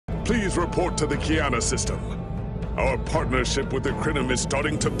please report to the Kiana system. Our partnership with the Iconian is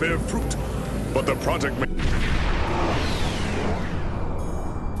starting to bear fruit, but the project may...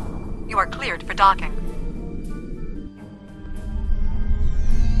 You are cleared for docking.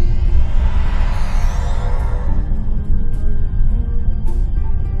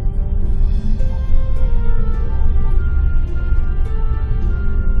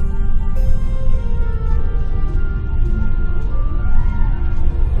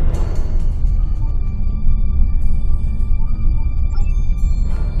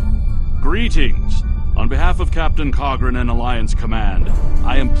 Greetings! On behalf of Captain Cogran and Alliance Command,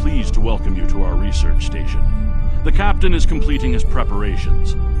 I am pleased to welcome you to our research station. The Captain is completing his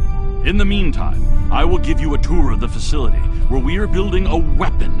preparations. In the meantime, I will give you a tour of the facility where we are building a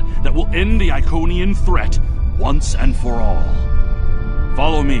weapon that will end the Iconian threat once and for all.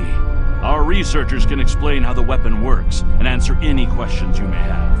 Follow me. Our researchers can explain how the weapon works and answer any questions you may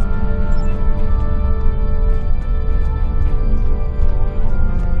have.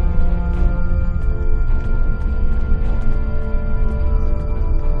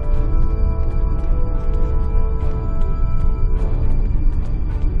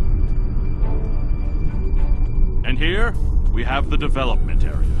 Here, we have the development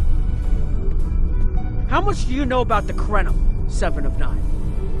area. How much do you know about the Iconian, 7 of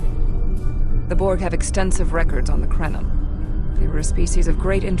 9? The Borg have extensive records on the Iconian. They were a species of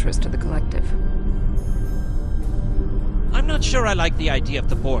great interest to the Collective. I'm not sure I like the idea of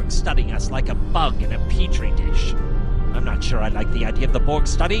the Borg studying us like a bug in a petri dish. I'm not sure I like the idea of the Borg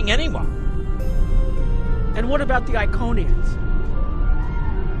studying anyone. And what about the Iconians?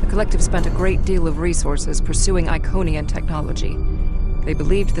 The Collective spent a great deal of resources pursuing Iconian technology. They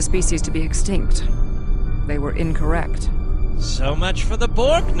believed the species to be extinct. They were incorrect. So much for the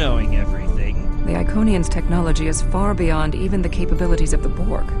Borg knowing everything. The Iconians' technology is far beyond even the capabilities of the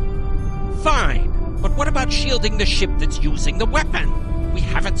Borg. Fine, but what about shielding the ship that's using the weapon? We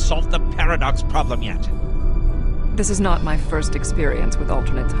haven't solved the paradox problem yet. This is not my first experience with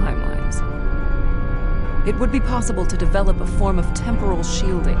alternate timelines. It would be possible to develop a form of temporal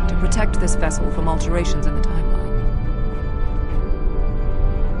shielding to protect this vessel from alterations in the timeline.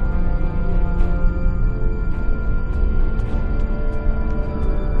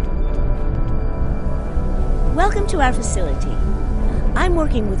 Welcome to our facility. I'm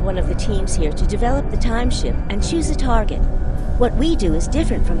working with one of the teams here to develop the time ship and choose a target. What we do is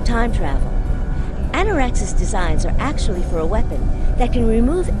different from time travel. Anorax's designs are actually for a weapon that can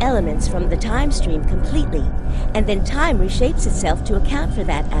remove elements from the time stream completely, and then time reshapes itself to account for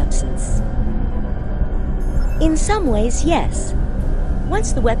that absence. In some ways, yes.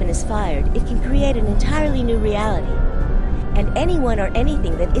 Once the weapon is fired, it can create an entirely new reality, and anyone or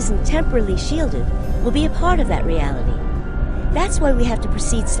anything that isn't temporally shielded will be a part of that reality. That's why we have to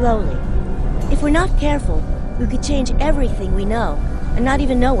proceed slowly. If we're not careful, we could change everything we know and not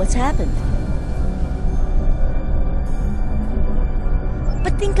even know what's happened.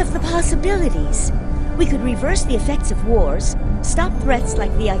 But think of the possibilities. We could reverse the effects of wars, stop threats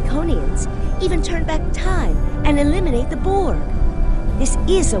like the Iconians, even turn back time and eliminate the Borg. This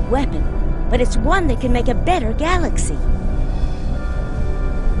is a weapon, but it's one that can make a better galaxy.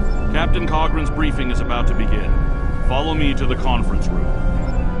 Captain Cogran's briefing is about to begin. Follow me to the conference room.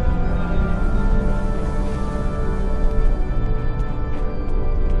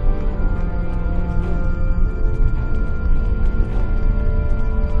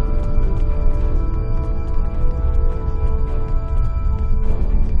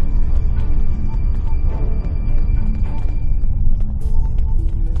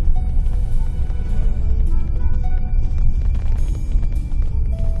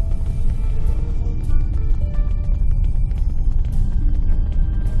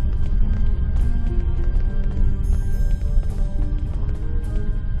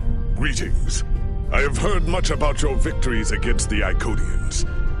 Greetings. I have heard much about your victories against the Iconians.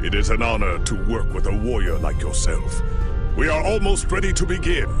 It is an honor to work with a warrior like yourself. We are almost ready to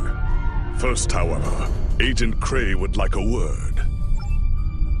begin. First, however, Agent Cray would like a word.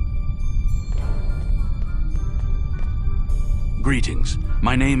 Greetings.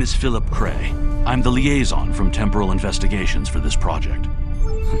 My name is Philip Cray. I'm the liaison from Temporal Investigations for this project.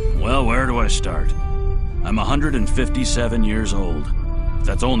 Well, where do I start? I'm 157 years old.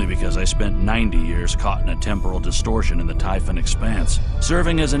 That's only because I spent 90 years caught in a temporal distortion in the Typhon Expanse,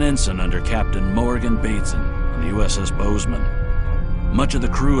 serving as an ensign under Captain Morgan Bateson on the USS Bozeman. Much of the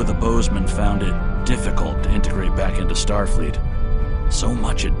crew of the Bozeman found it difficult to integrate back into Starfleet. So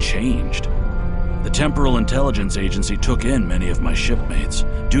much had changed. The Temporal Intelligence Agency took in many of my shipmates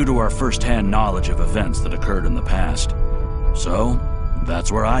due to our first-hand knowledge of events that occurred in the past. So,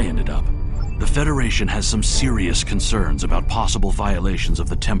 That's where I ended up. The Federation has some serious concerns about possible violations of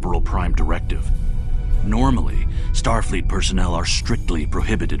the Temporal Prime Directive. Normally, Starfleet personnel are strictly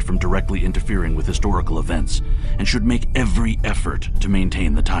prohibited from directly interfering with historical events, and should make every effort to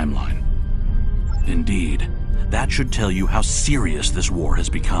maintain the timeline. Indeed, that should tell you how serious this war has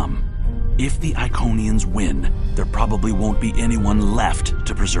become. If the Iconians win, there probably won't be anyone left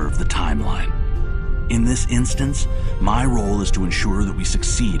to preserve the timeline. In this instance, my role is to ensure that we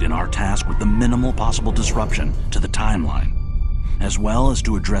succeed in our task with the minimal possible disruption to the timeline, as well as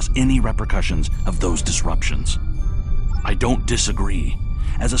to address any repercussions of those disruptions. I don't disagree.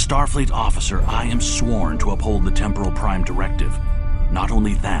 As a Starfleet officer, I am sworn to uphold the Temporal Prime Directive. Not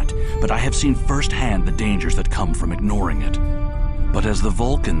only that, but I have seen firsthand the dangers that come from ignoring it. But as the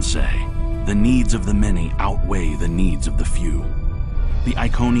Vulcans say, the needs of the many outweigh the needs of the few. The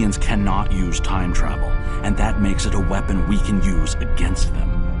Iconians cannot use time travel, and that makes it a weapon we can use against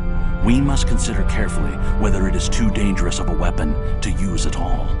them. We must consider carefully whether it is too dangerous of a weapon to use at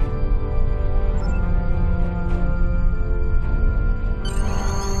all.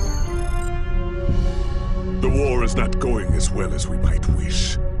 The war is not going as well as we might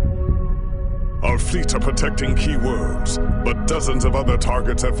wish. Our fleets are protecting key worlds, but dozens of other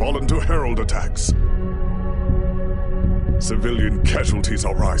targets have fallen to Herald attacks. Civilian casualties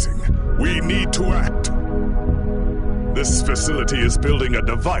are rising. We need to act. This facility is building a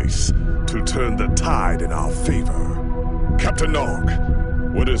device to turn the tide in our favor. Captain Nog,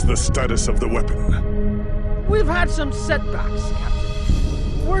 what is the status of the weapon? We've had some setbacks,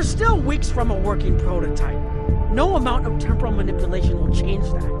 Captain. We're still weeks from a working prototype. No amount of temporal manipulation will change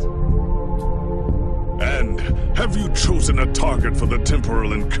that. And have you chosen a target for the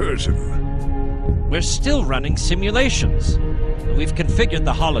temporal incursion? We're still running simulations. We've configured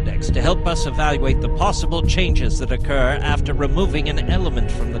the holodecks to help us evaluate the possible changes that occur after removing an element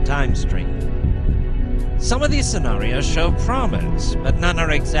from the time stream. Some of these scenarios show promise, but none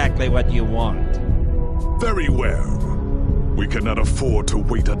are exactly what you want. Very well. We cannot afford to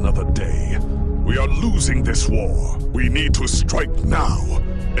wait another day. We are losing this war. We need to strike now.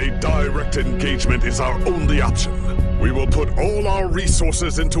 A direct engagement is our only option. We will put all our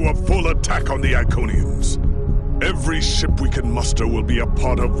resources into a full attack on the Iconians. Every ship we can muster will be a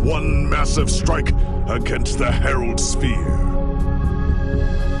part of one massive strike against the Herald Sphere.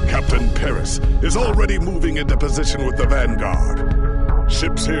 Captain Paris is already moving into position with the Vanguard.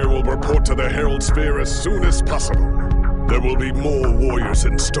 Ships here will report to the Herald Sphere as soon as possible. There will be more warriors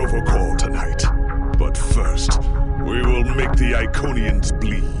in Stovokor tonight. But first, we will make the Iconians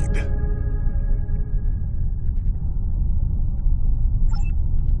bleed.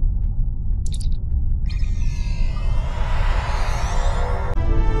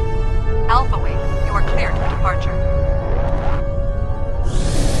 Alpha Wing, you are cleared for departure.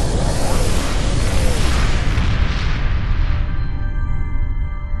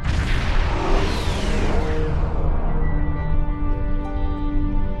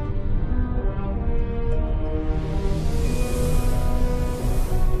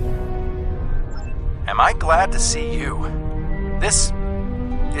 Am I glad to see you? It's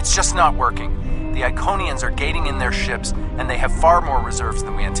just not working. The Iconians are gating in their ships, and they have far more reserves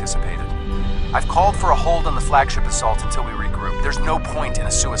than we anticipated. I've called for a hold on the flagship assault until we regroup. There's no point in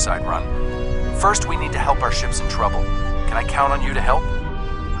a suicide run. First, we need to help our ships in trouble. Can I count on you to help?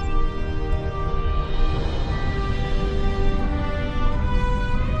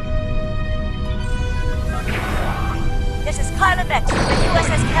 This is Carla Vex from the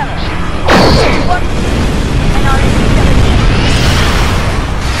USS Keller. And our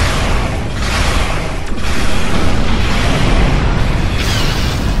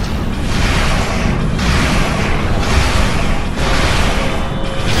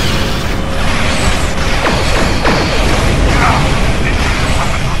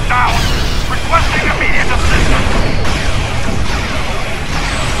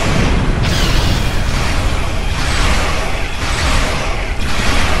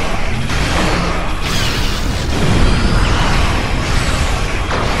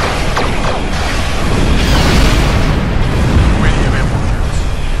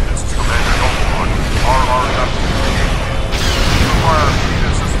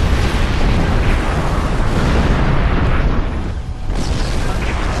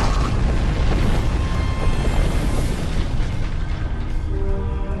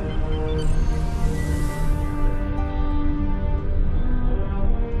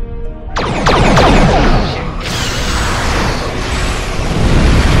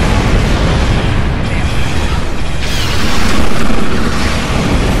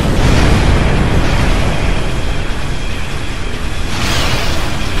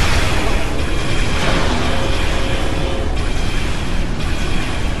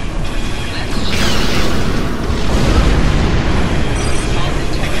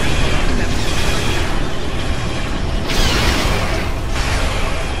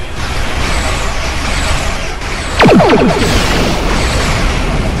Rear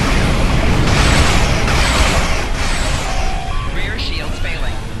shields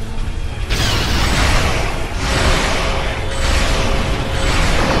failing.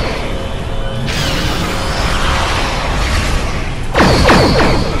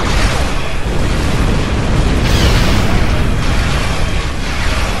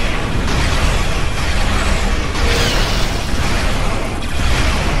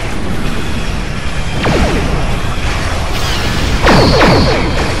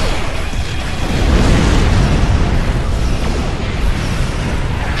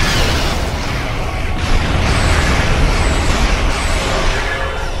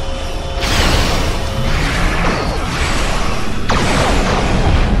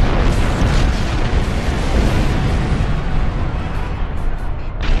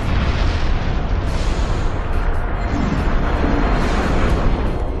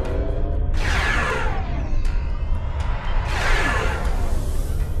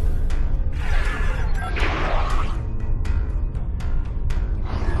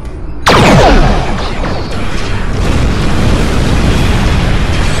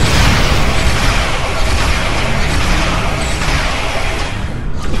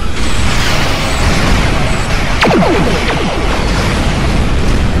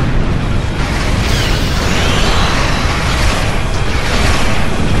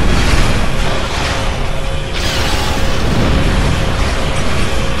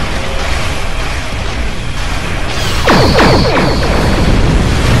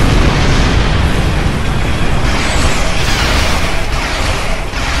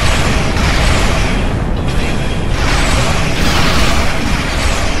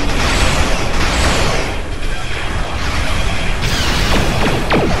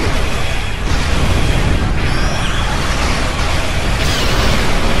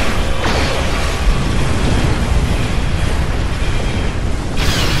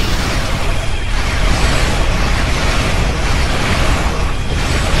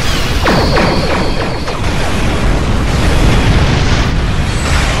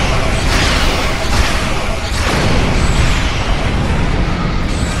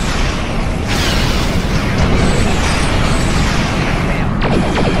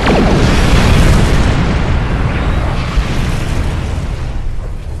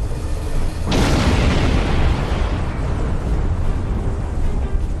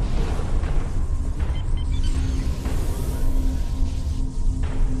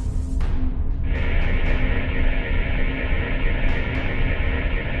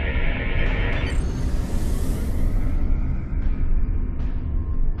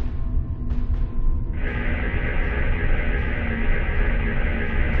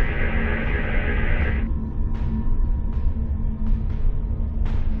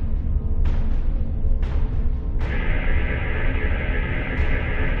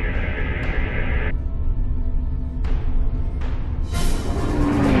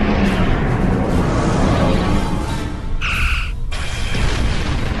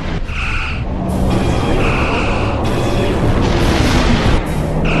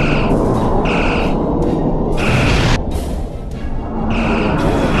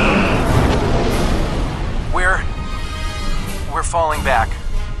 falling back.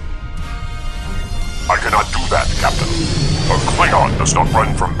 I cannot do that, Captain. A Klingon does not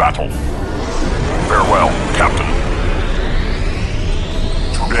run from battle. Farewell, Captain.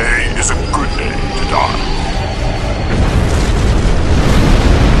 Today is a good day to die.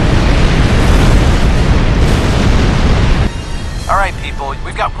 All right, people,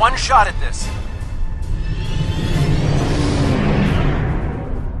 we've got one shot at this.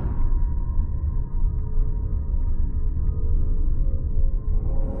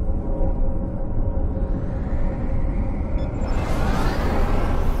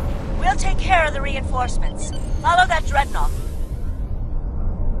 We'll take care of the reinforcements. Follow that dreadnought.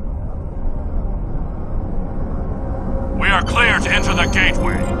 We are clear to enter the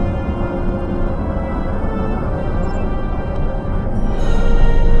gateway.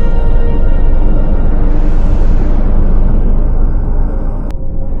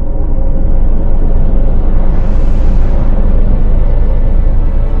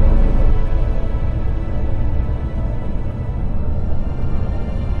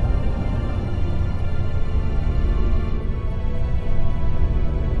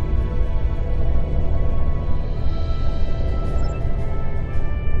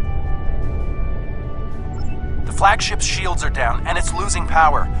 Flagship's shields are down, and it's losing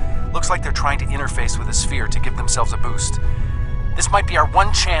power. Looks like they're trying to interface with a sphere to give themselves a boost. This might be our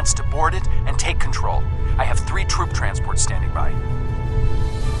one chance to board it and take control. I have 3 troop transports standing by.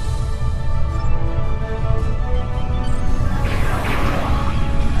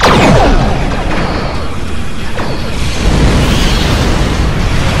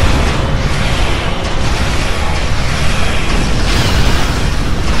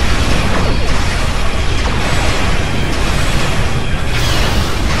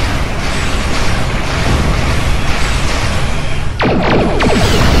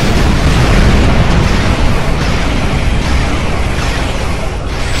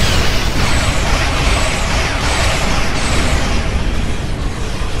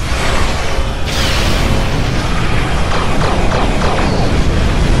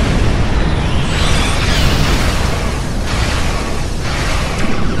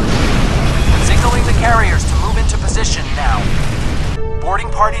 position now.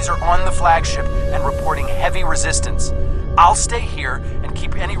 Boarding parties are on the flagship and reporting heavy resistance. I'll stay here and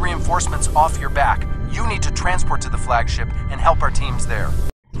keep any reinforcements off your back. You need to transport to the flagship and help our teams there.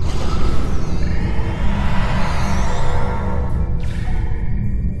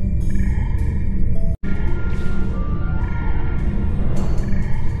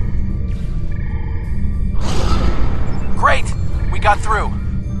 Great! We got through.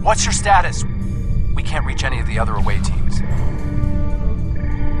 What's your status? We can't reach any of the other away teams.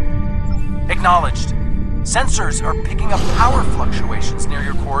 Acknowledged. Sensors are picking up power fluctuations near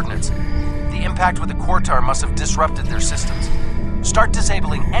your coordinates. The impact with the Quartar must have disrupted their systems. Start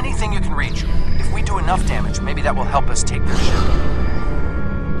disabling anything you can reach. If we do enough damage, maybe that will help us take their ship.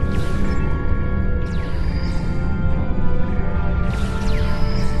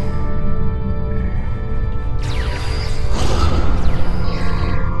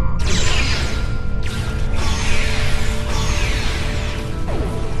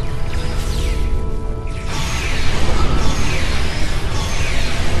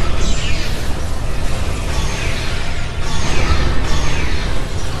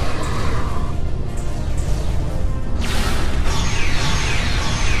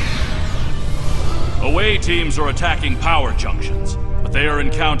 Away teams are attacking power junctions, but they are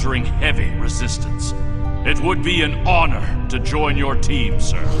encountering heavy resistance. It would be an honor to join your team,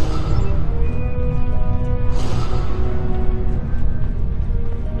 sir.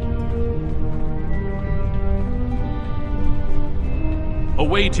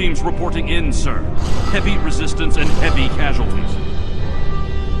 Away teams reporting in, sir. Heavy resistance and heavy casualties.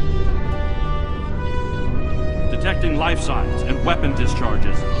 Detecting life signs and weapon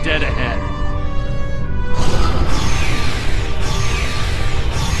discharges dead ahead.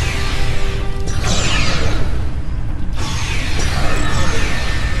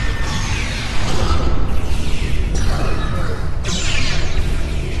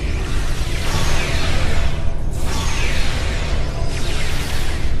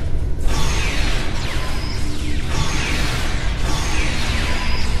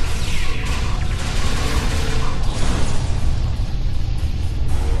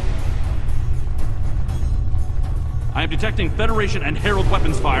 I am detecting Federation and Herald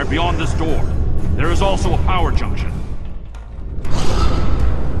weapons fire beyond this door. There is also a power junction.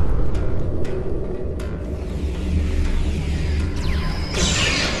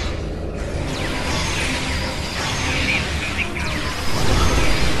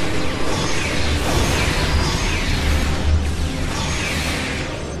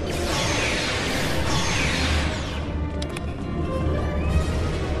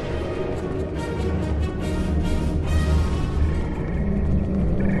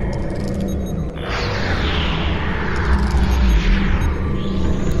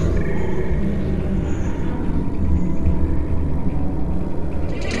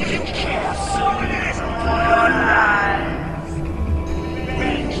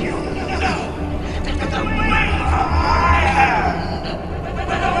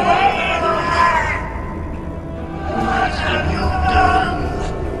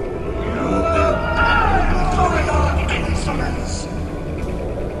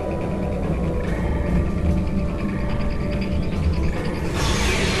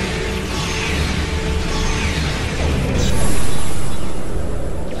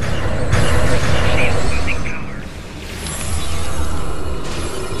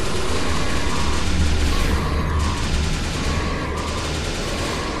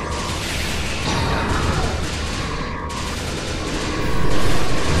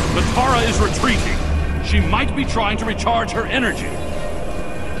 Tara is retreating. She might be trying to recharge her energy.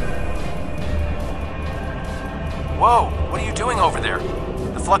 Whoa, what are you doing over there?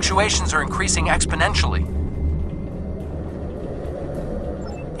 The fluctuations are increasing exponentially.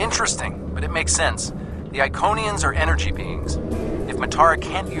 Interesting, but it makes sense. The Iconians are energy beings. If Matara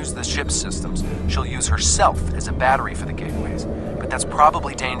can't use the ship's systems, she'll use herself as a battery for the gateways. But that's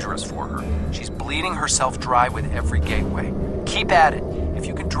probably dangerous for her. She's bleeding herself dry with every gateway. Keep at it. If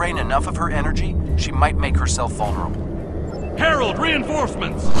you can drain enough of her energy, she might make herself vulnerable. Herald,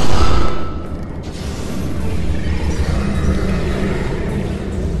 reinforcements!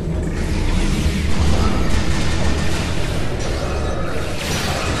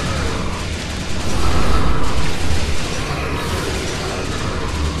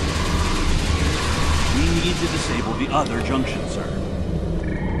 We need to disable the other junction, sir.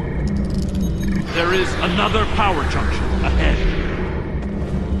 There is another power junction ahead.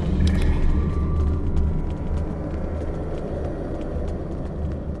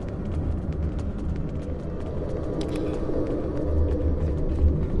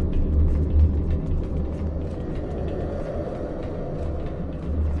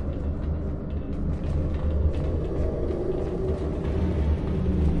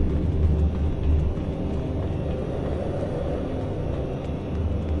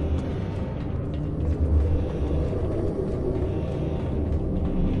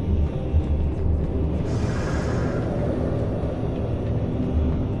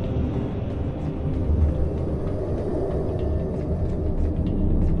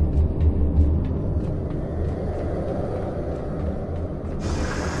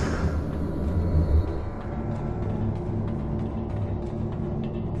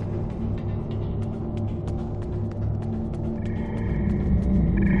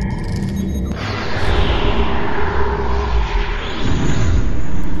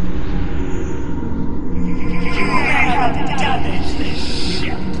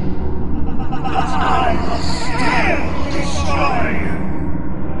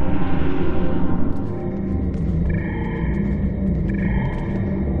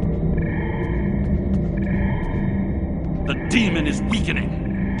 is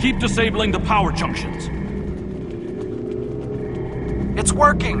weakening. Keep disabling the power junctions. It's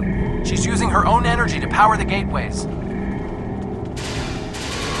working! She's using her own energy to power the gateways.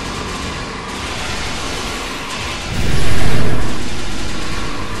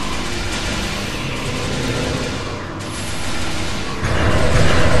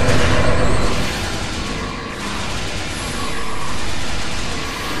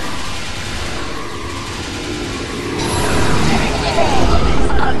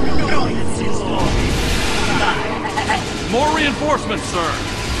 More reinforcements, sir!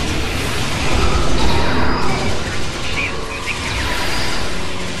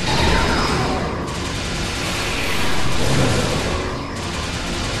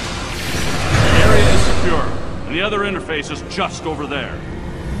 The area is secure, and the other interface is just over there.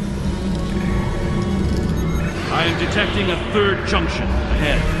 I am detecting a third junction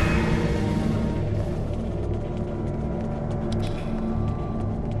ahead.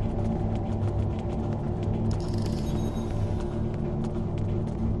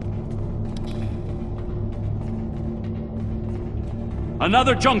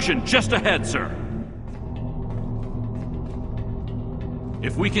 Another junction just ahead, sir.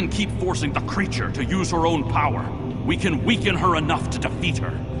 If we can keep forcing the creature to use her own power, we can weaken her enough to defeat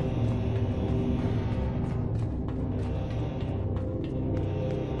her.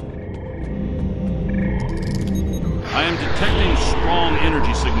 I am detecting strong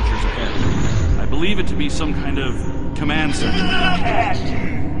energy signatures ahead. I believe it to be some kind of command center. You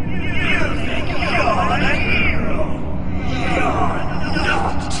think you're a hero? You're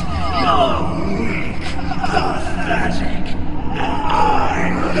not. You're weak, pathetic, and I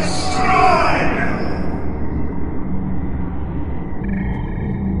will destroy you.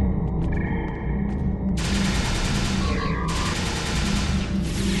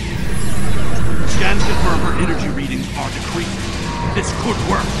 Scans confirm her energy readings are decreasing. This could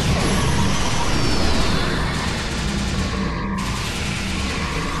work.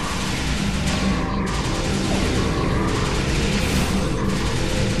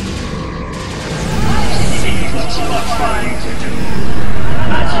 Trying to do.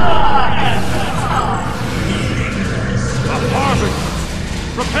 That's A harvest!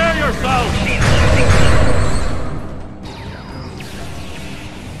 Prepare yourself!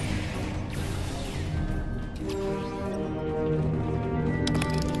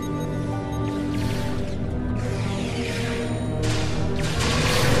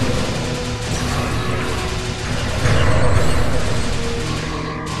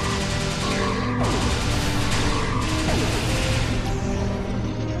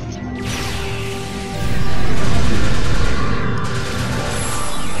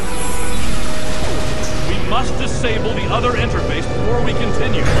 Must disable the other interface before we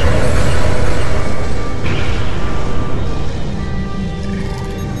continue.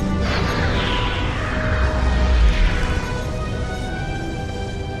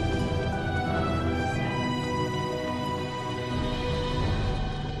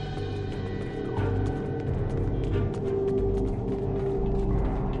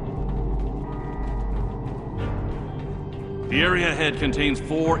 The area ahead contains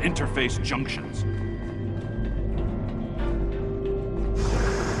 4 interface junctions.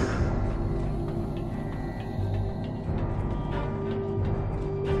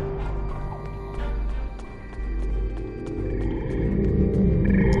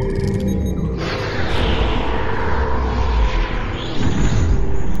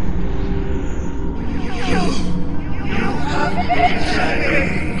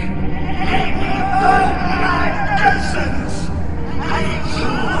 Essence!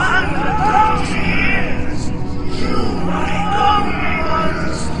 200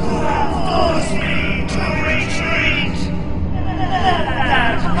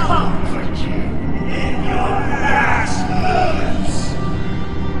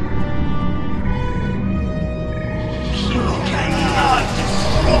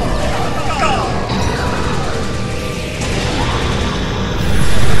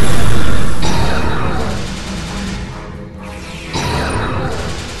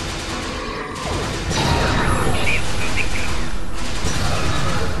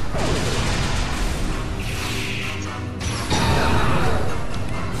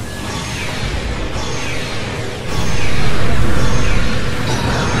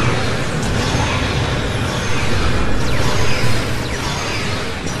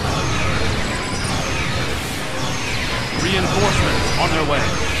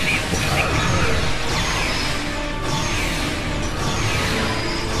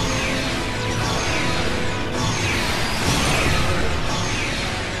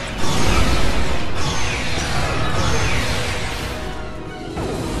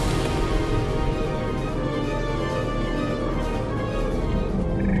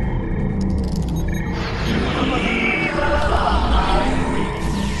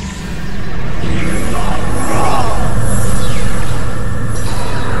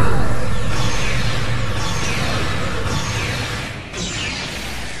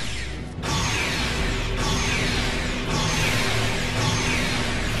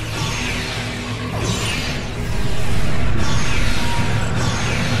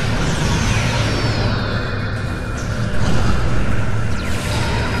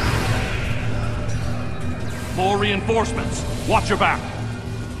 reinforcements. Watch your back.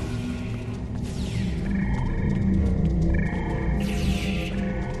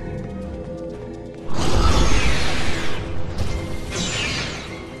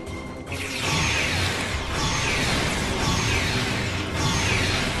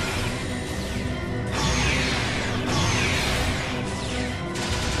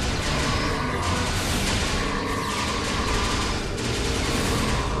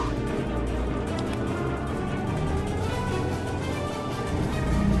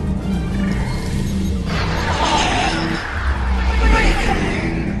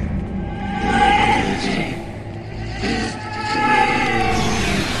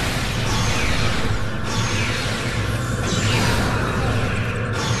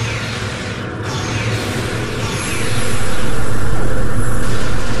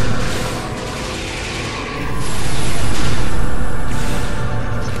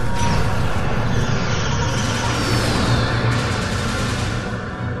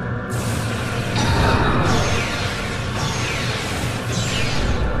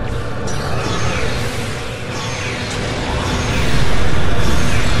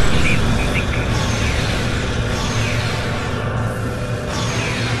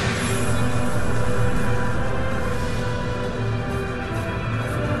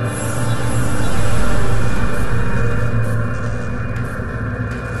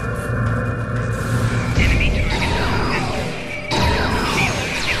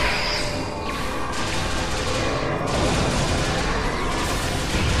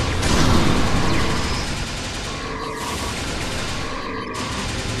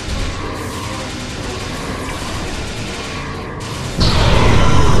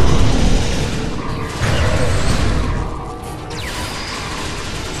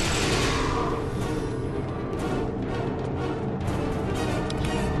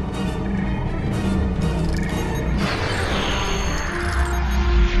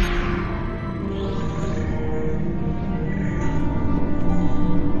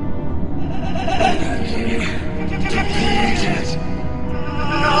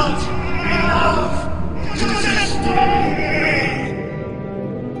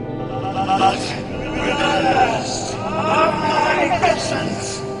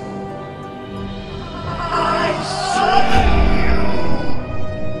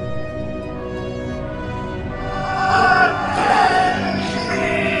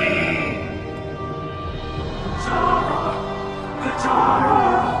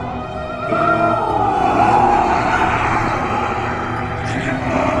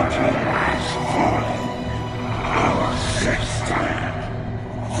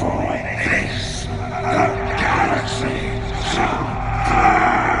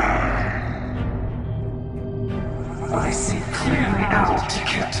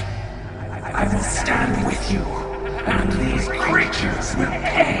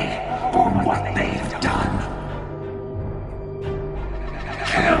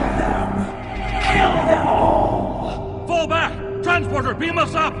 Beam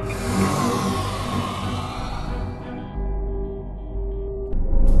us up!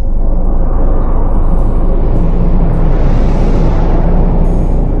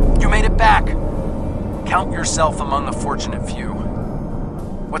 You made it back! Count yourself among the fortunate few.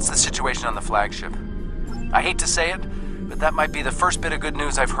 What's the situation on the flagship? I hate to say it, but that might be the first bit of good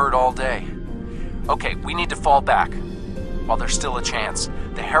news I've heard all day. Okay, we need to fall back. While there's still a chance,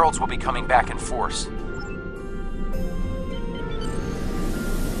 the Heralds will be coming back in force.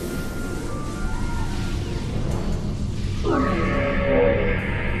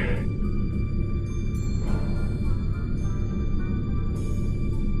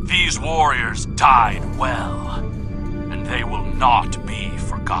 These warriors died well, and they will not be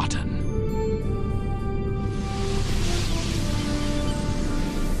forgotten.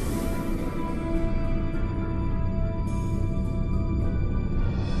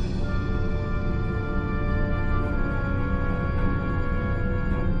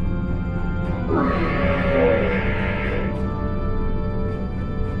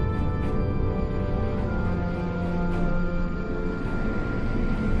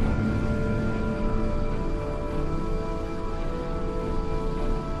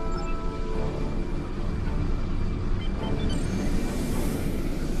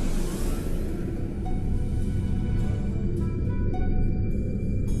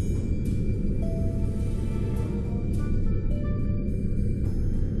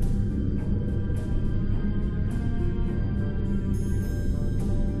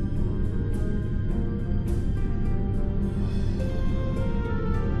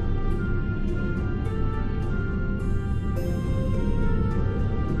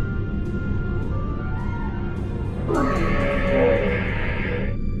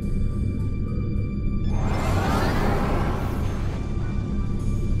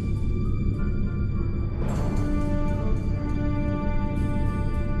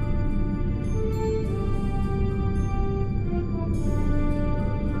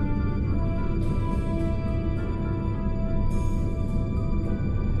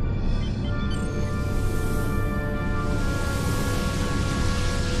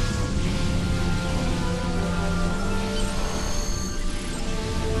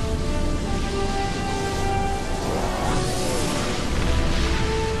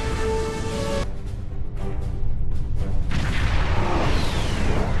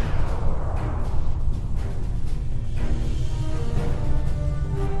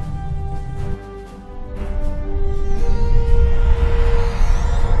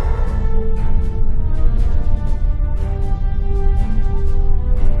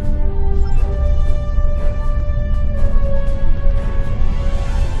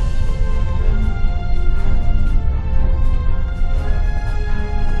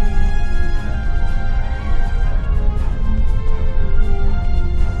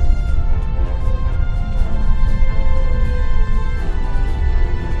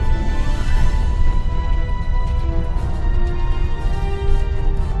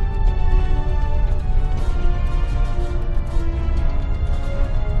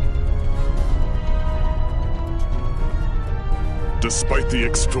 Despite the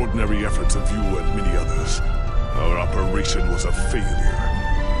extraordinary efforts of you and many others, our operation was a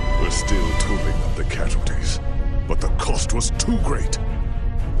failure. We're still totaling up the casualties, but the cost was too great.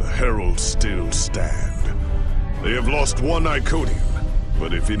 The Heralds still stand. They have lost one Iconian,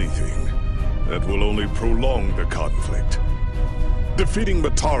 but if anything, that will only prolong the conflict. Defeating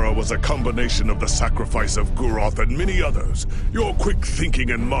Matara was a combination of the sacrifice of Guroth and many others, your quick thinking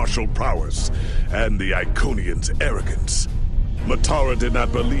and martial prowess, and the Iconians' arrogance. Matara did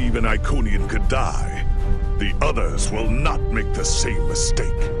not believe an Iconian could die. The others will not make the same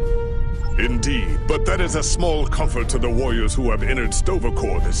mistake. Indeed, but that is a small comfort to the warriors who have entered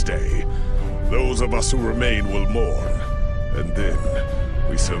Stovercore this day. Those of us who remain will mourn, and then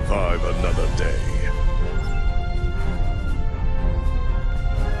we survive another day.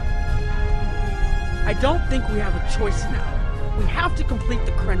 I don't think we have a choice now. We have to complete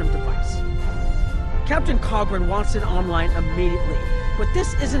the Krenum device. Captain Cogran wants it online immediately, but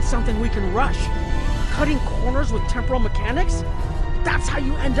this isn't something we can rush. Cutting corners with temporal mechanics? That's how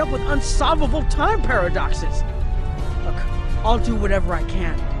you end up with unsolvable time paradoxes. Look, I'll do whatever I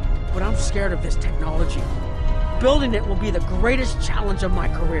can, but I'm scared of this technology. Building it will be the greatest challenge of my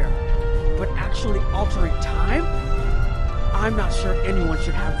career, but actually altering time? I'm not sure anyone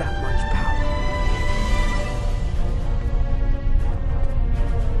should have that much power.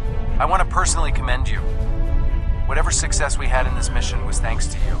 I want to personally commend you. Whatever success we had in this mission was thanks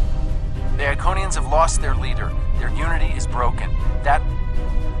to you. The Iconians have lost their leader. Their unity is broken. That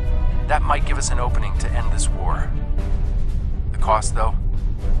might give us an opening to end this war. The cost, though,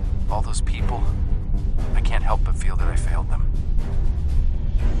 all those people, I can't help but feel that I failed them.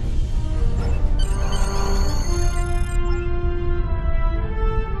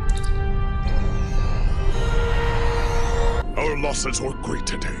 Our losses were great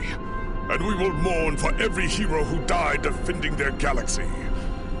today, and we will mourn for every hero who died defending their galaxy.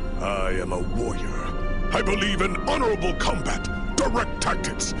 I am a warrior. I believe in honorable combat, direct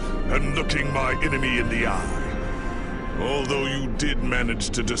tactics, and looking my enemy in the eye. Although you did manage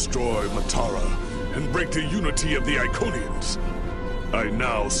to destroy Matara and break the unity of the Iconians, I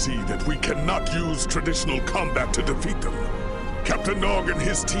now see that we cannot use traditional combat to defeat them. Captain Nog and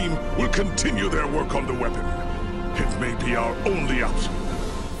his team will continue their work on the weapon. It may be our only option.